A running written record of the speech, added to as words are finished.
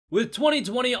With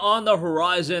 2020 on the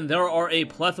horizon, there are a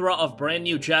plethora of brand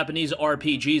new Japanese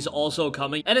RPGs also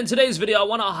coming, and in today's video I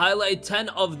want to highlight 10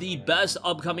 of the best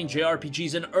upcoming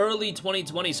JRPGs in early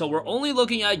 2020, so we're only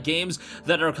looking at games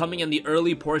that are coming in the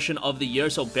early portion of the year,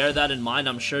 so bear that in mind.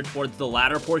 I'm sure towards the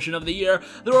latter portion of the year,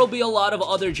 there will be a lot of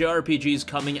other JRPGs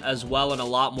coming as well, and a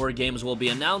lot more games will be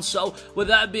announced. So with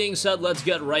that being said, let's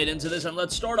get right into this, and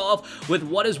let's start off with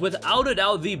what is without a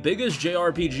doubt the biggest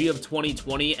JRPG of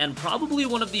 2020, and probably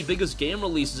one of the biggest game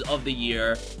releases of the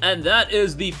year, and that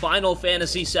is the Final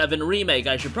Fantasy VII Remake.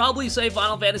 I should probably say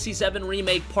Final Fantasy VII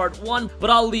Remake Part 1, but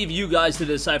I'll leave you guys to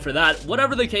decipher that.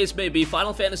 Whatever the case may be,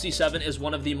 Final Fantasy VII is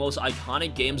one of the most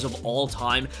iconic games of all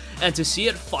time, and to see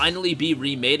it finally be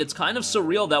remade, it's kind of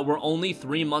surreal that we're only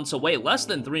 3 months away, less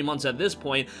than 3 months at this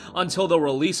point, until the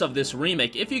release of this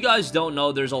remake. If you guys don't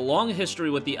know, there's a long history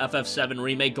with the FF7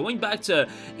 remake, going back to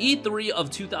E3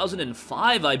 of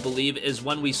 2005, I believe, is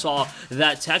when we saw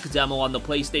that tech demo on the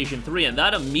PlayStation 3, and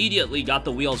that immediately got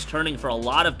the wheels turning for a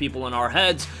lot of people in our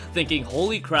heads, thinking,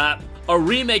 holy crap, a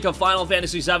remake of Final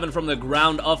Fantasy VII from the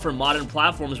ground up for modern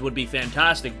platforms would be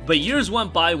fantastic. But years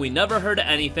went by, we never heard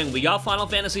anything. We got Final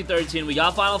Fantasy XIII, we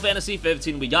got Final Fantasy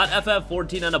XV, we got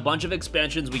FF14 and a bunch of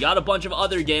expansions, we got a bunch of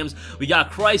other games, we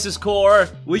got Crisis Core,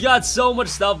 we got so much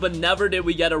stuff, but never did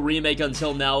we get a remake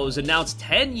until now. It was announced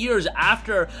 10 years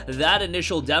after that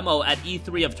initial demo at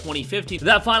E3 of 2015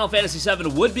 that Final Fantasy VII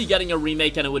would be getting a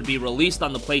remake and it would be released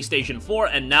on the PlayStation 4,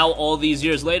 and now all these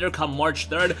years later, come March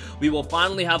 3rd, we will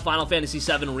finally have Final Fantasy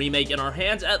VII Remake in our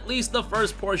hands, at least the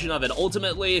first portion of it.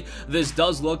 Ultimately, this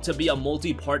does look to be a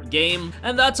multi-part game,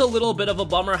 and that's a little bit of a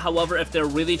bummer. However, if they're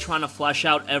really trying to flesh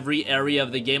out every area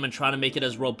of the game and trying to make it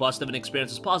as robust of an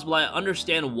experience as possible, I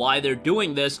understand why they're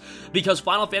doing this, because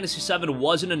Final Fantasy VII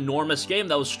was an enormous game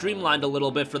that was streamlined a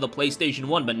little bit for the PlayStation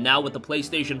 1, but now with the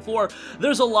PlayStation 4,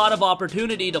 there's a lot of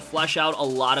opportunity to flesh out a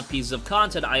lot of pieces of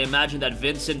content. I imagine that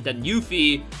Vincent and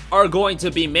Yuffie are going to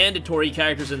be mandatory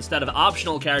characters instead of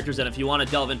optional characters, and if you want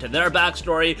to delve into their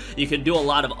backstory, you can do a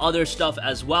lot of other stuff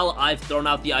as well. I've thrown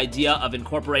out the idea of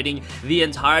incorporating the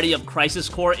entirety of Crisis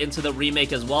Core into the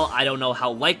remake as well. I don't know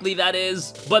how likely that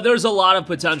is, but there's a lot of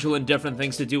potential and different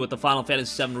things to do with the Final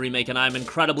Fantasy VII Remake, and I'm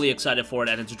incredibly excited for it,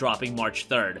 and it's dropping March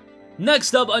 3rd.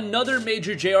 Next up, another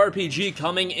major JRPG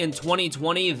coming in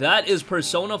 2020, that is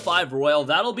Persona 5 Royal.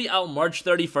 That'll be out March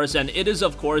 31st, and it is,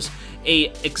 of course,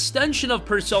 a extension of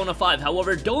Persona 5.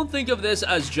 However, don't think of this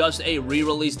as just a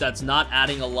re-release that's not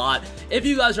adding a lot. If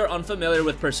you guys are unfamiliar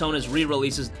with Persona's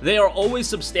re-releases, they are always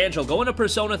substantial. Go into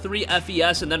Persona 3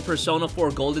 FES and then Persona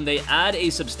 4 Golden, they add a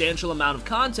substantial amount of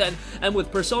content, and with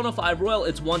Persona 5 Royal,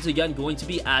 it's once again going to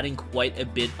be adding quite a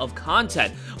bit of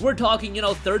content. We're talking,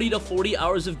 30 to 40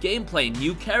 hours of gameplay,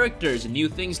 new characters, new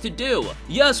things to do.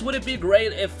 Yes, would it be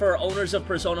great if for owners of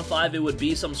Persona 5 it would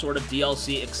be some sort of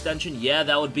DLC extension? Yeah,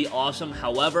 that would be awesome.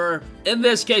 However, in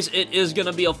this case, it is going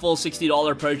to be a full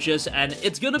 $60 purchase, and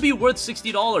it's going to be worth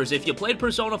 $60. If you played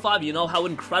Persona 5, you know how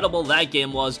incredible that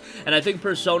game was, and I think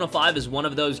Persona 5 is one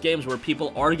of those games where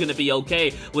people are going to be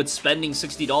okay with spending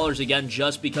 $60 again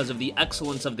just because of the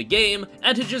excellence of the game,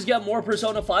 and to just get more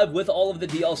Persona 5 with all of the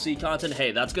DLC content,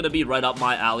 hey, that's going to be right up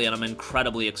my alley, and I'm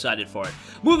incredibly excited for it.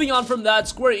 Moving on from that,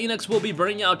 Square Enix will be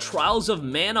bringing out Trials of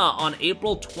Mana on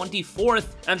April 24th,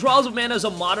 and Trials of Mana is a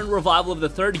modern revival of the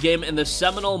third game in the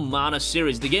seminal Mana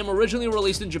series. The game, originally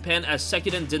released in Japan as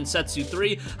Sekiden Densetsu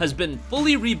 3, has been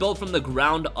fully rebuilt from the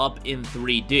ground up in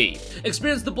 3D.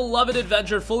 Experience the beloved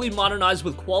adventure fully modernized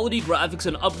with quality graphics,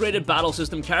 an upgraded battle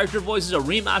system, character voices, a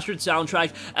remastered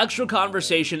soundtrack, extra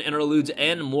conversation interludes,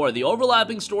 and more. The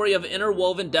overlapping story of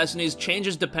interwoven destinies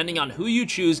changes depending on who you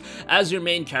choose as your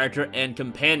main character and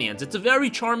companions. It's a very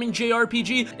charming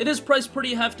JRPG. It is priced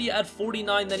pretty hefty at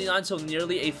 $49.99, so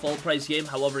nearly a full price game.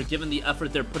 However, given the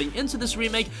effort they're putting into this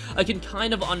remake, I can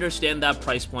kind of understand that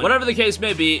price point. Whatever the case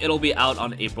may be, it'll be out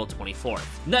on April 24th.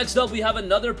 Next up, we have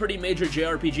another pretty major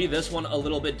JRPG, this one a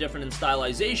little bit different in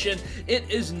stylization. It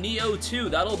is Nioh 2.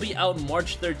 That'll be out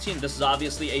March 13th. This is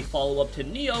obviously a follow-up to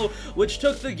Nioh, which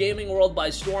took the gaming world by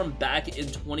storm back in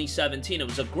 2017. It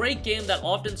was a great game that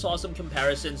often saw some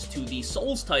comparisons to the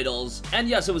Souls titles, and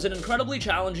yes, it was an incredibly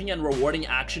challenging and rewarding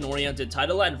action-oriented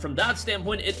title, and from that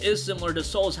standpoint, it is similar to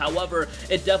Souls. However,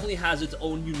 it definitely has its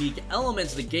own unique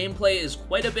elements. The gameplay is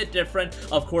quite a bit different.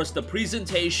 Of course, the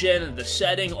presentation, the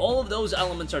setting, all of those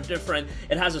elements are different.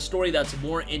 It has a story that's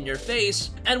more in your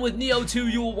face, and with Nioh 2,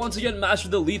 you will once again master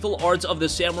the lethal arts of the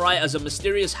samurai as a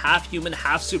mysterious half-human,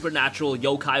 half-supernatural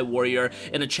yokai warrior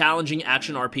in a challenging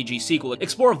action RPG sequel.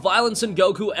 Explore violence in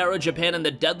Goku-era Japan and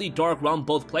the deadly dark realm,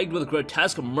 both plagued with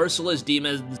grotesque merciless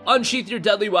demons, unsheath your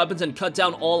deadly weapons, and cut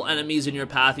down all enemies in your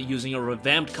path using a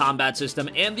revamped combat system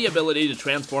and the ability to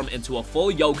transform into a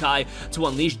full yokai to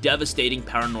unleash devastating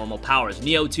paranormal powers.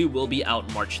 Nioh 2 will be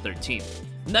out March 13th.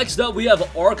 Next up, we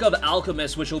have Arc of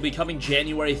Alchemist, which will be coming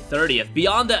January 30th.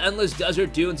 Beyond the endless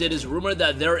desert dunes, it is rumored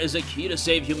that there is a key to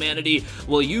save humanity.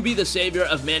 Will you be the savior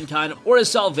of mankind, or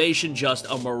is salvation just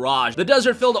a mirage? The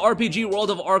desert-filled RPG world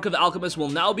of Arc of Alchemist will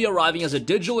now be arriving as a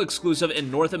digital exclusive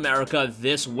in North America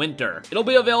this winter. It'll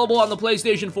be available on the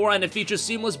PlayStation 4, and it features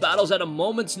seamless battles at a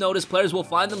moment's notice. Players will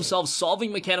find themselves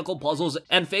solving mechanical puzzles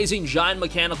and facing giant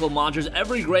mechanical monsters.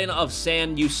 Every grain of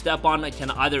sand you step on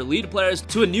can either lead players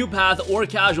to a new path or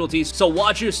casualties, so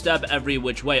watch your step every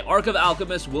which way. Arc of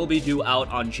Alchemist will be due out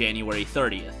on January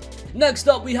 30th. Next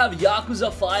up, we have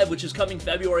Yakuza 5, which is coming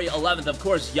February 11th. Of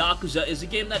course, Yakuza is a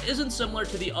game that isn't similar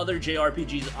to the other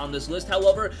JRPGs on this list.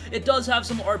 However, it does have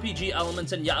some RPG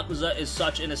elements, and Yakuza is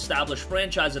such an established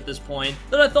franchise at this point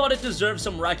that I thought it deserved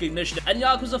some recognition. And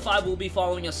Yakuza 5 will be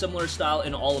following a similar style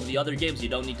in all of the other games. You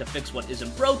don't need to fix what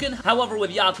isn't broken. However,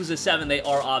 with Yakuza 7, they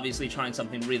are obviously trying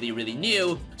something really, really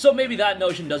new, so maybe that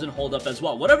notion doesn't hold up as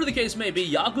well. Whatever the case may be,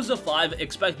 Yakuza 5,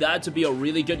 expect that to be a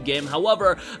really good game.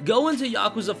 However, go into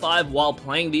Yakuza 5 while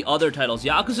playing the other titles.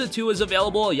 Yakuza 2 is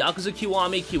available, Yakuza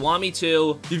Kiwami, Kiwami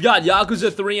 2. You've got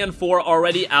Yakuza 3 and 4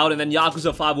 already out, and then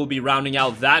Yakuza 5 will be rounding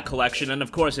out that collection. And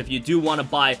of course, if you do want to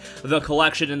buy the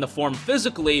collection in the form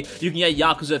physically, you can get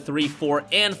Yakuza 3, 4,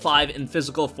 and 5 in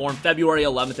physical form. February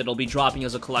 11th, it'll be dropping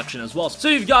as a collection as well. So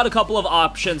you've got a couple of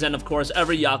options, and of course,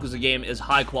 every Yakuza game is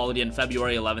high quality, and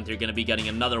February 11th, you're going to be getting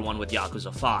another one with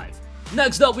Yakuza 5.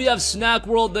 Next up, we have Snack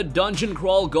World, the Dungeon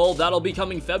Crawl Gold. That'll be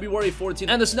coming February 14th.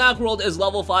 And the Snack World is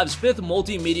Level 5's 5th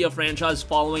multimedia franchise,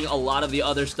 following a lot of the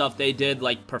other stuff they did,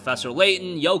 like Professor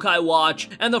Layton, Yokai Watch.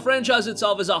 And the franchise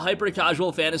itself is a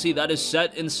hyper-casual fantasy that is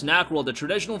set in Snack World, a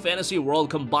traditional fantasy world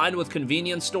combined with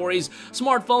convenience stories,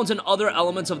 smartphones, and other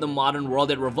elements of the modern world.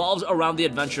 It revolves around the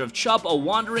adventure of Chup, a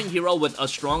wandering hero with a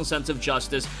strong sense of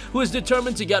justice, who is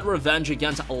determined to get revenge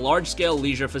against large-scale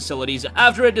leisure facilities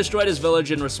after it destroyed his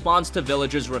village in response to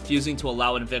villagers refusing to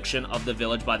allow eviction of the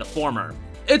village by the former.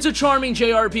 It's a charming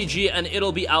JRPG, and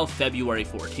it'll be out February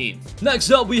 14th.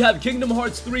 Next up, we have Kingdom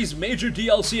Hearts 3's major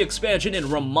DLC expansion in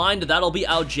Remind. That'll be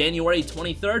out January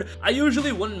 23rd. I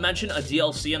usually wouldn't mention a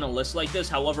DLC in a list like this.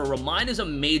 However, Remind is a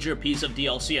major piece of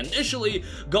DLC. Initially,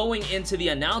 going into the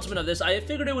announcement of this, I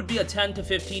figured it would be a $10 to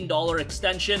 $15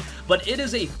 extension, but it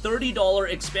is a $30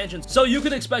 expansion. So you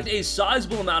can expect a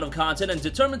sizable amount of content, and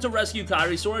determined to rescue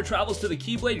Kairi, Sora travels to the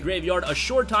Keyblade Graveyard a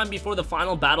short time before the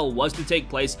final battle was to take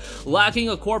place. Lacking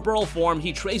a corporal form,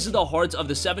 he traces the hearts of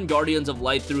the 7 Guardians of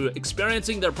Light through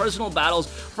experiencing their personal battles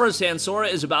firsthand. Sora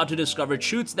is about to discover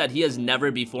truths that he has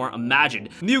never before imagined.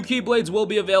 New Keyblades will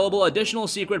be available, additional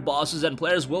secret bosses, and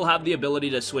players will have the ability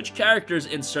to switch characters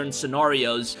in certain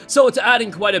scenarios. So it's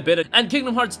adding quite a bit, and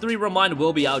Kingdom Hearts 3 Remind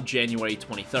will be out January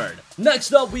 23rd.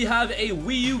 Next up, we have a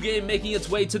Wii U game making its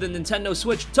way to the Nintendo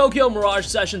Switch. Tokyo Mirage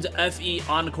Sessions FE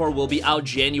Encore will be out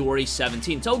January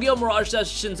 17th. Tokyo Mirage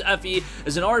Sessions FE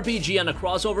is an RPG and a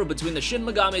crossover between the Shin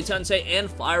Megami Tensei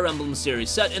and Fire Emblem series.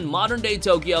 Set in modern-day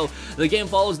Tokyo, the game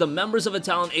follows the members of a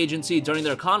talent agency during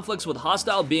their conflicts with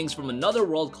hostile beings from another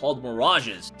world called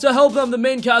Mirages. To help them, the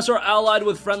main cast are allied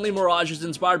with friendly Mirages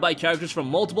inspired by characters from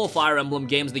multiple Fire Emblem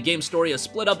games. The game's story is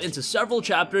split up into several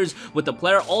chapters, with the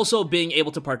player also being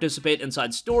able to participate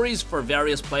inside stories for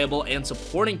various playable and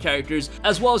supporting characters,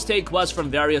 as well as take quests from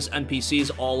various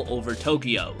NPCs all over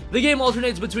Tokyo. The game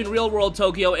alternates between real-world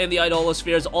Tokyo and the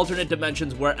Idolosphere's alternate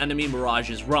dimensions where enemy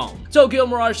Mirages roam. Tokyo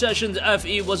Mirage Sessions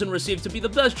FE wasn't received to be the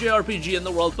best JRPG in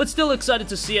the world, but still excited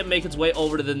to see it make its way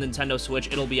over to the Nintendo Switch.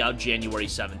 It'll be out January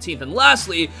 17th. And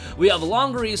lastly, we have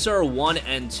Langrisser 1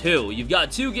 and 2. You've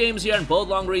got 2 games here, and both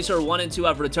Langrisser 1 and 2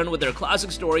 have returned with their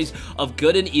classic stories of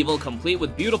good and evil, complete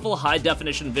with beautiful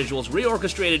high-definition visuals,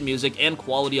 reorchestrated music, and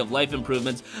quality of life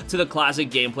improvements to the classic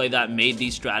gameplay that made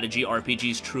these strategy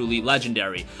RPGs truly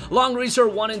legendary.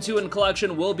 Langrisser 1 and 2 in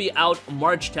collection will be out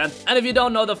March 10th, and if you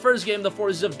don't know, the first game, the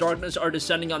forces of darkness are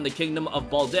descending on the kingdom of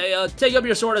Baldea. Take up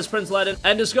your sword as Prince Ledin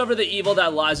and discover the evil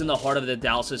that lies in the heart of the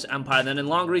Dalsis Empire. Then in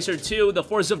Langrisser 2, the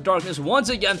forces of darkness once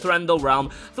again threaten the realm.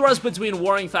 Thrust between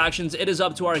warring factions, it is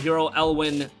up to our hero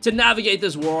Elwyn to navigate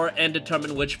this war and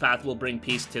determine which path will bring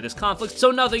peace to this conflict.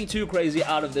 So nothing too crazy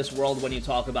out of this world when you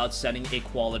talk about setting a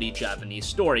quality Japanese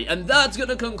story. And that's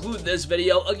gonna conclude this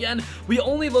video. Again, we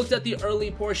only looked at the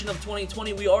early portion of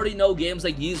 2020. We already know games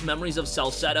like Ys Memories of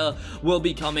Celceta, will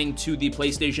be coming to the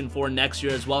PlayStation 4 next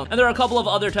year as well. And there are a couple of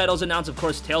other titles announced, of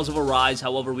course, Tales of Arise.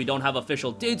 However, we don't have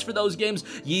official dates for those games.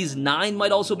 Ys 9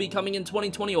 might also be coming in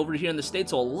 2020 over here in the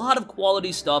States, so a lot of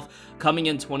quality stuff coming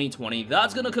in 2020.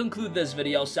 That's gonna conclude this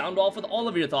video. Sound off with all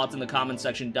of your thoughts in the comment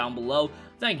section down below.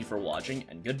 Thank you for watching,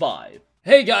 and goodbye.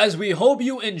 Hey guys, we hope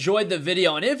you enjoyed the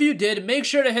video, and if you did, make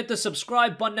sure to hit the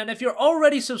subscribe button, and if you're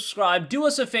already subscribed, do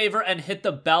us a favor and hit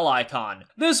the bell icon.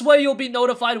 This way you'll be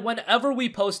notified whenever we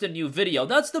post a new video.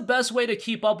 That's the best way to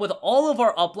keep up with all of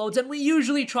our uploads, and we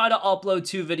usually try to upload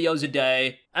 2 videos a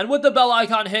day. And with the bell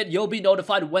icon hit, you'll be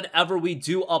notified whenever we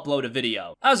do upload a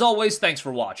video. As always, thanks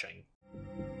for watching.